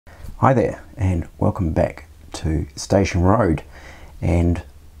Hi there, and welcome back to Station Road and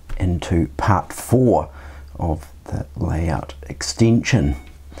into part 4 of the layout extension.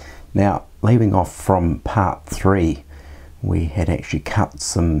 Now, leaving off from part 3, we had actually cut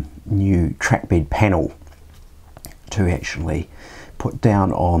some new trackbed panel to actually put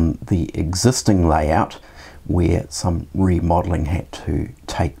down on the existing layout where some remodeling had to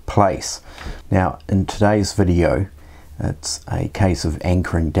take place. Now, in today's video, it's a case of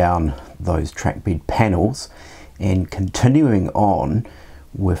anchoring down those trackbed panels and continuing on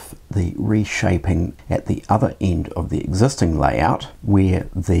with the reshaping at the other end of the existing layout, where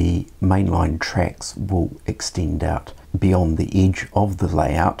the mainline tracks will extend out beyond the edge of the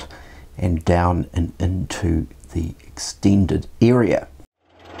layout and down and into the extended area.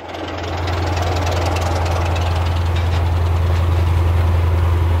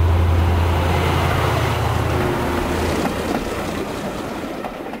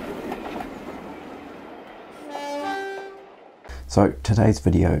 So today's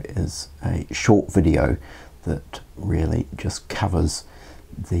video is a short video that really just covers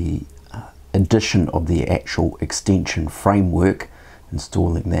the addition of the actual extension framework,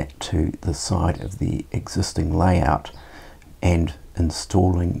 installing that to the side of the existing layout, and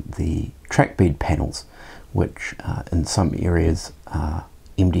installing the trackbed panels, which in some areas are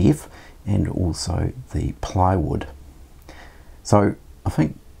MDF and also the plywood. So I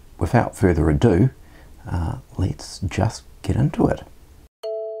think without further ado, let's just get into it.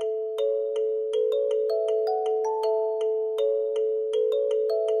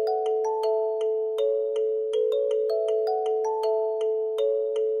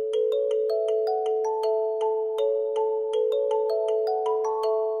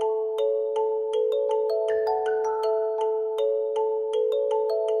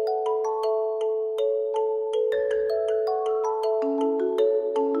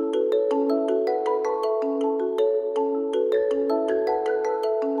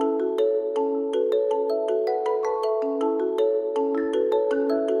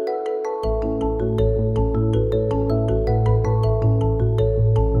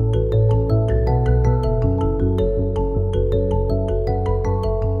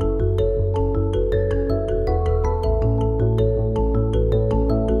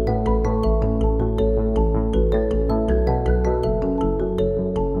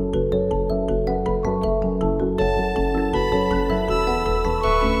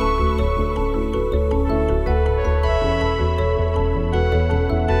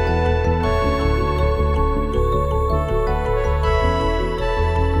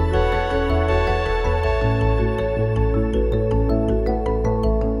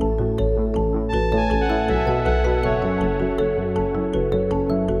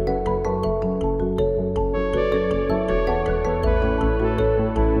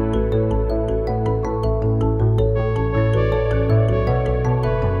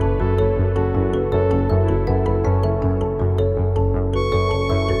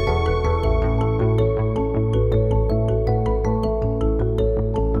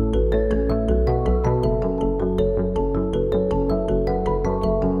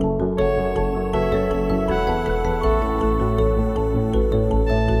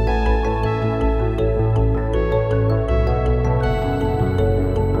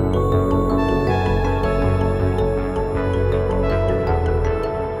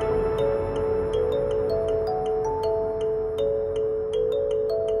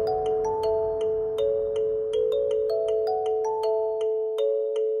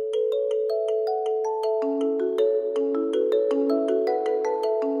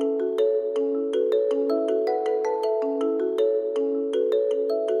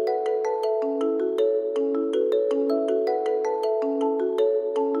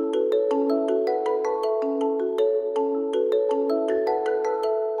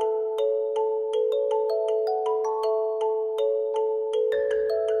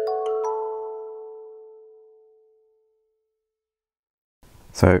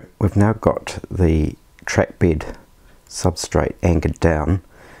 So we've now got the trackbed substrate anchored down,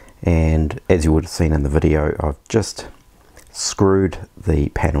 and as you would have seen in the video, I've just screwed the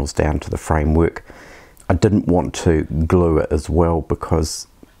panels down to the framework. I didn't want to glue it as well, because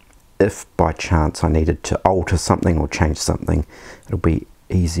if by chance I needed to alter something or change something, it'll be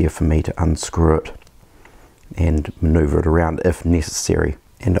easier for me to unscrew it and maneuver it around if necessary.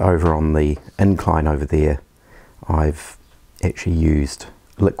 And over on the incline over there, I've actually used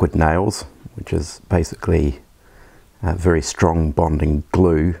liquid nails, which is basically a very strong bonding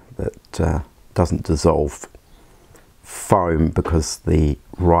glue that doesn't dissolve foam, because the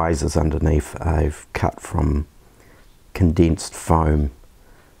risers underneath I've cut from condensed foam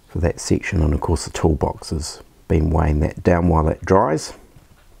for that section, and of course the toolbox has been weighing that down while that dries.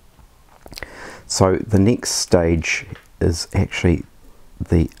 So the next stage is actually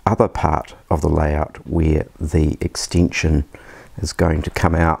the other part of the layout where the extension is going to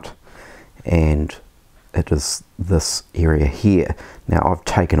come out, and it is this area here. Now I've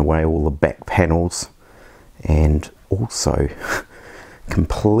taken away all the back panels and also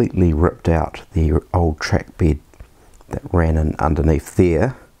completely ripped out the old track bed that ran in underneath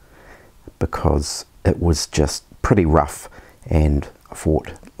there, because it was just pretty rough, and I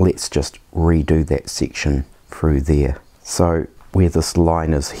thought let's just redo that section through there. So where this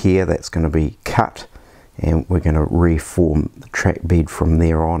line is here, that's going to be cut, and we're going to reform the track bed from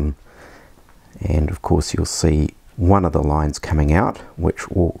there on. And of course you'll see one of the lines coming out which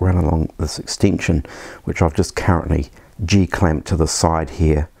will run along this extension, which I've just currently G-clamped to the side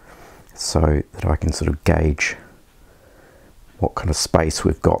here so that I can sort of gauge what kind of space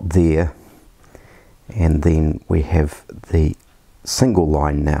we've got there. And then we have the single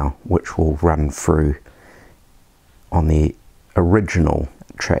line now which will run through on the original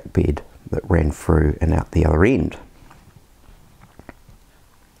track bed that ran through and out the other end.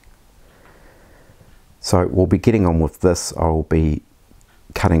 So we'll be getting on with this. I'll be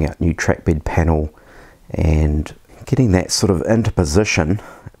cutting out new track bed panel and getting that sort of into position,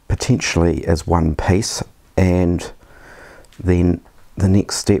 potentially as one piece, and then the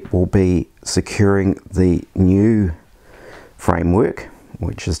next step will be securing the new framework,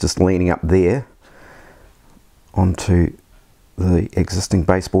 which is just leaning up there onto the existing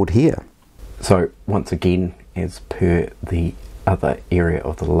baseboard here. So once again, as per the other area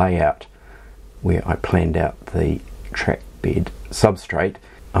of the layout where I planned out the Trackbed Substrate,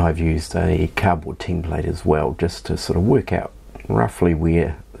 I've used a cardboard template as well, just to sort of work out roughly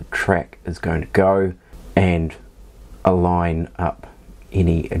where the track is going to go and align up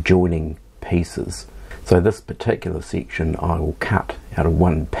any adjoining pieces. So this particular section I will cut out of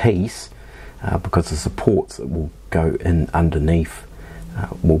one piece, because the supports that will go in underneath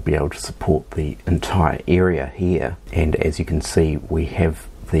will be able to support the entire area here. And as you can see, we have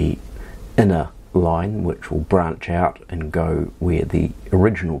the inner line which will branch out and go where the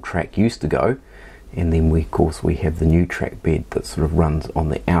original track used to go, and then of course we have the new track bed that sort of runs on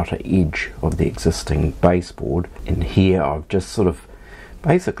the outer edge of the existing baseboard. And here I've just sort of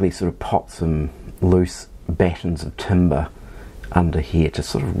basically popped some loose battens of timber under here to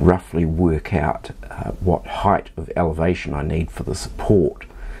sort of roughly work out what height of elevation I need for the support.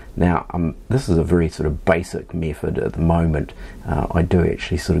 Now this is a very sort of basic method at the moment. I do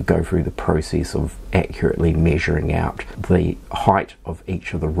actually sort of go through the process of accurately measuring out the height of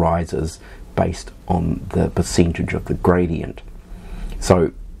each of the risers based on the percentage of the gradient.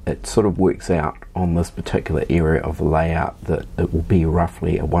 So it sort of works out on this particular area of the layout that it will be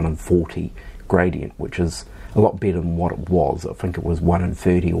roughly a 1 in 40 gradient, which is a lot better than what it was. I think it was 1 in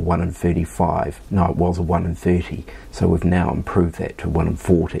 30 or 1 in 35. No, it was a 1 in 30. So we've now improved that to 1 in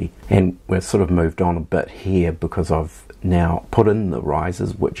 40. And we've sort of moved on a bit here because I've now put in the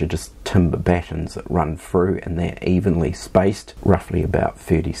risers, which are just timber battens that run through, and they're evenly spaced, roughly about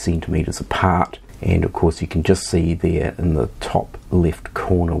 30 centimeters apart. And of course you can just see there in the top left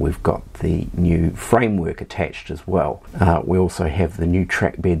corner we've got the new framework attached as well. We also have the new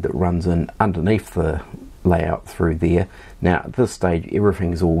track bed that runs in underneath the layout through there. Now at this stage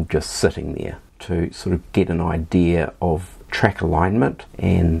everything's all just sitting there to sort of get an idea of track alignment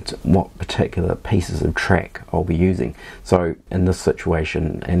and what particular pieces of track I'll be using. So in this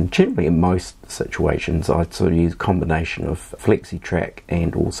situation, and generally in most situations, I sort of use a combination of flexi track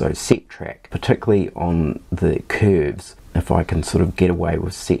and also set track, particularly on the curves. If I can sort of get away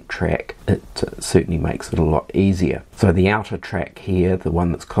with set track, it certainly makes it a lot easier. So the outer track here, the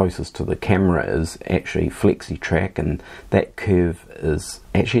one that's closest to the camera, is actually flexi track, and that curve is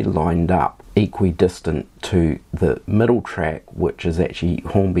actually lined up equidistant to the middle track, which is actually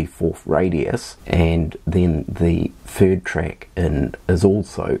Hornby 4th radius, and then the third track in is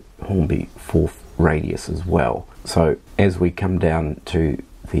also Hornby 4th radius as well. So as we come down to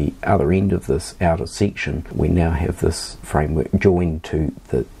the other end of this outer section, we now have this framework joined to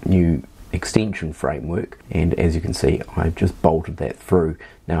the new extension framework, and as you can see I've just bolted that through.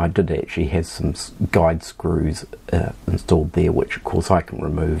 Now I did actually have some guide screws installed there, which of course I can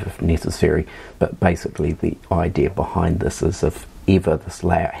remove if necessary, but basically the idea behind this is if ever this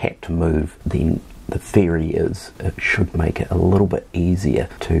layout had to move, then the theory is it should make it a little bit easier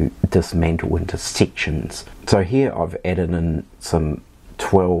to dismantle into sections. So here I've added in some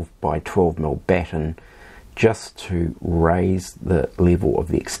 12 by 12 mil batten just to raise the level of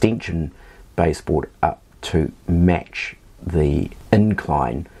the extension baseboard up to match the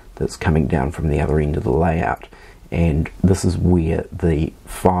incline that's coming down from the other end of the layout, and this is where the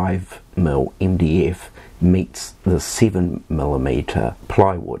 5mm MDF meets the 7mm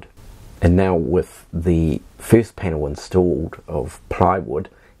plywood. And now with the first panel installed of plywood,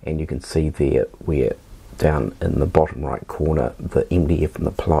 and you can see there where down in the bottom right corner the MDF and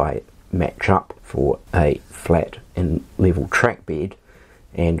the ply match up for a flat and level track bed,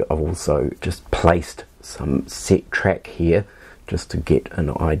 and I've also just placed some set track here just to get an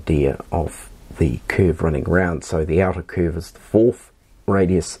idea of the curve running around. So the outer curve is the 4th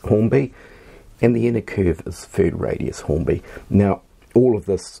radius Hornby and the inner curve is 3rd radius Hornby. Now all of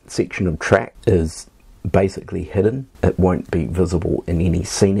this section of track is basically hidden. It won't be visible in any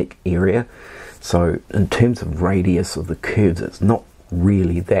scenic area, so in terms of radius of the curves it's not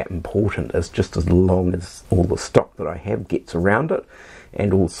really that important. It's just as long as all the stock that I have gets around it,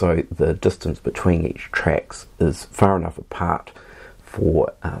 and also the distance between each tracks is far enough apart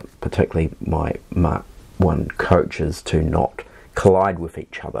for particularly my Mark 1 coaches to not collide with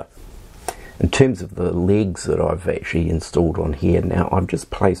each other. In terms of the legs that I've actually installed on here, now I've just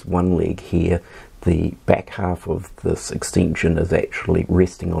placed one leg here. The back half of this extension is actually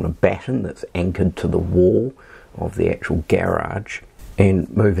resting on a batten that's anchored to the wall of the actual garage. And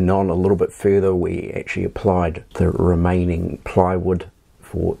moving on a little bit further, we actually applied the remaining plywood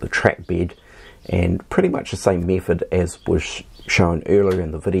for the track bed, and pretty much the same method as was shown earlier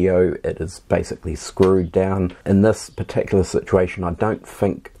in the video. It is basically screwed down. In this particular situation I don't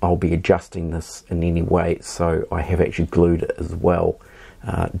think I'll be adjusting this in any way, so I have actually glued it as well,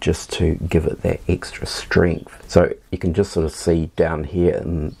 just to give it that extra strength. So you can just sort of see down here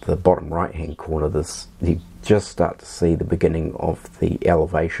in the bottom right hand corner, this you just start to see the beginning of the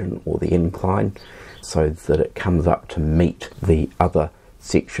elevation or the incline, so that it comes up to meet the other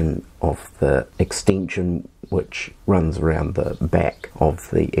section of the extension which runs around the back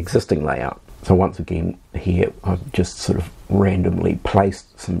of the existing layout. So once again here I've just sort of randomly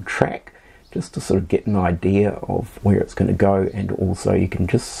placed some track just to sort of get an idea of where it's going to go, and also you can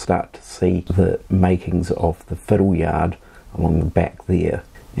just start to see the makings of the fiddle yard along the back there,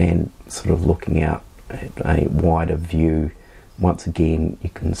 and sort of looking out at a wider view, once again you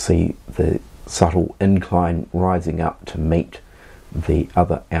can see the subtle incline rising up to meet the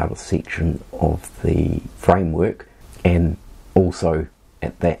other outer section of the framework, and also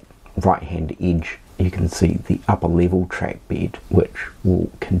at that right hand edge you can see the upper level track bed which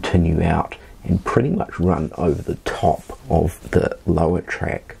will continue out and pretty much run over the top of the lower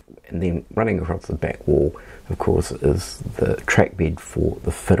track, and then running across the back wall of course is the track bed for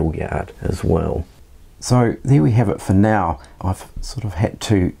the fiddle yard as well. So there we have it for now. I've sort of had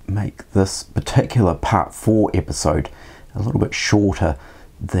to make this particular part 4 episode a little bit shorter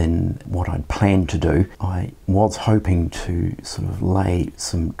than what I'd planned to do. I was hoping to sort of lay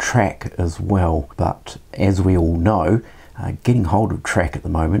some track as well, but as we all know, getting hold of track at the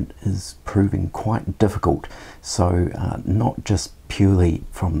moment is proving quite difficult. So not just purely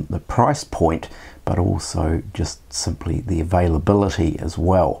from the price point, but also just simply the availability as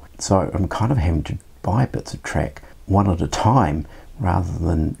well. So I'm kind of having to buy bits of track one at a time rather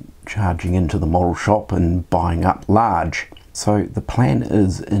than charging into the model shop and buying up large. So the plan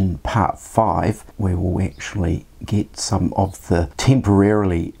is in part 5 where we'll actually get some of the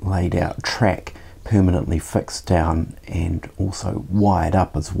temporarily laid out track permanently fixed down and also wired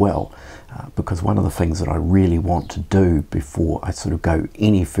up as well, because one of the things that I really want to do before I sort of go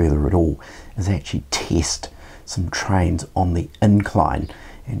any further at all is actually test some trains on the incline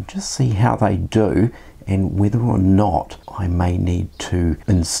and just see how they do, and whether or not I may need to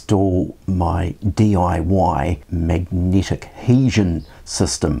install my DIY magnetic adhesion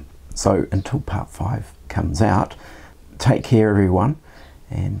system. So until part 5 comes out, take care everyone,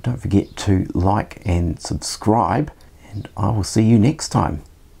 and don't forget to like and subscribe, and I will see you next time.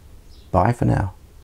 Bye for now.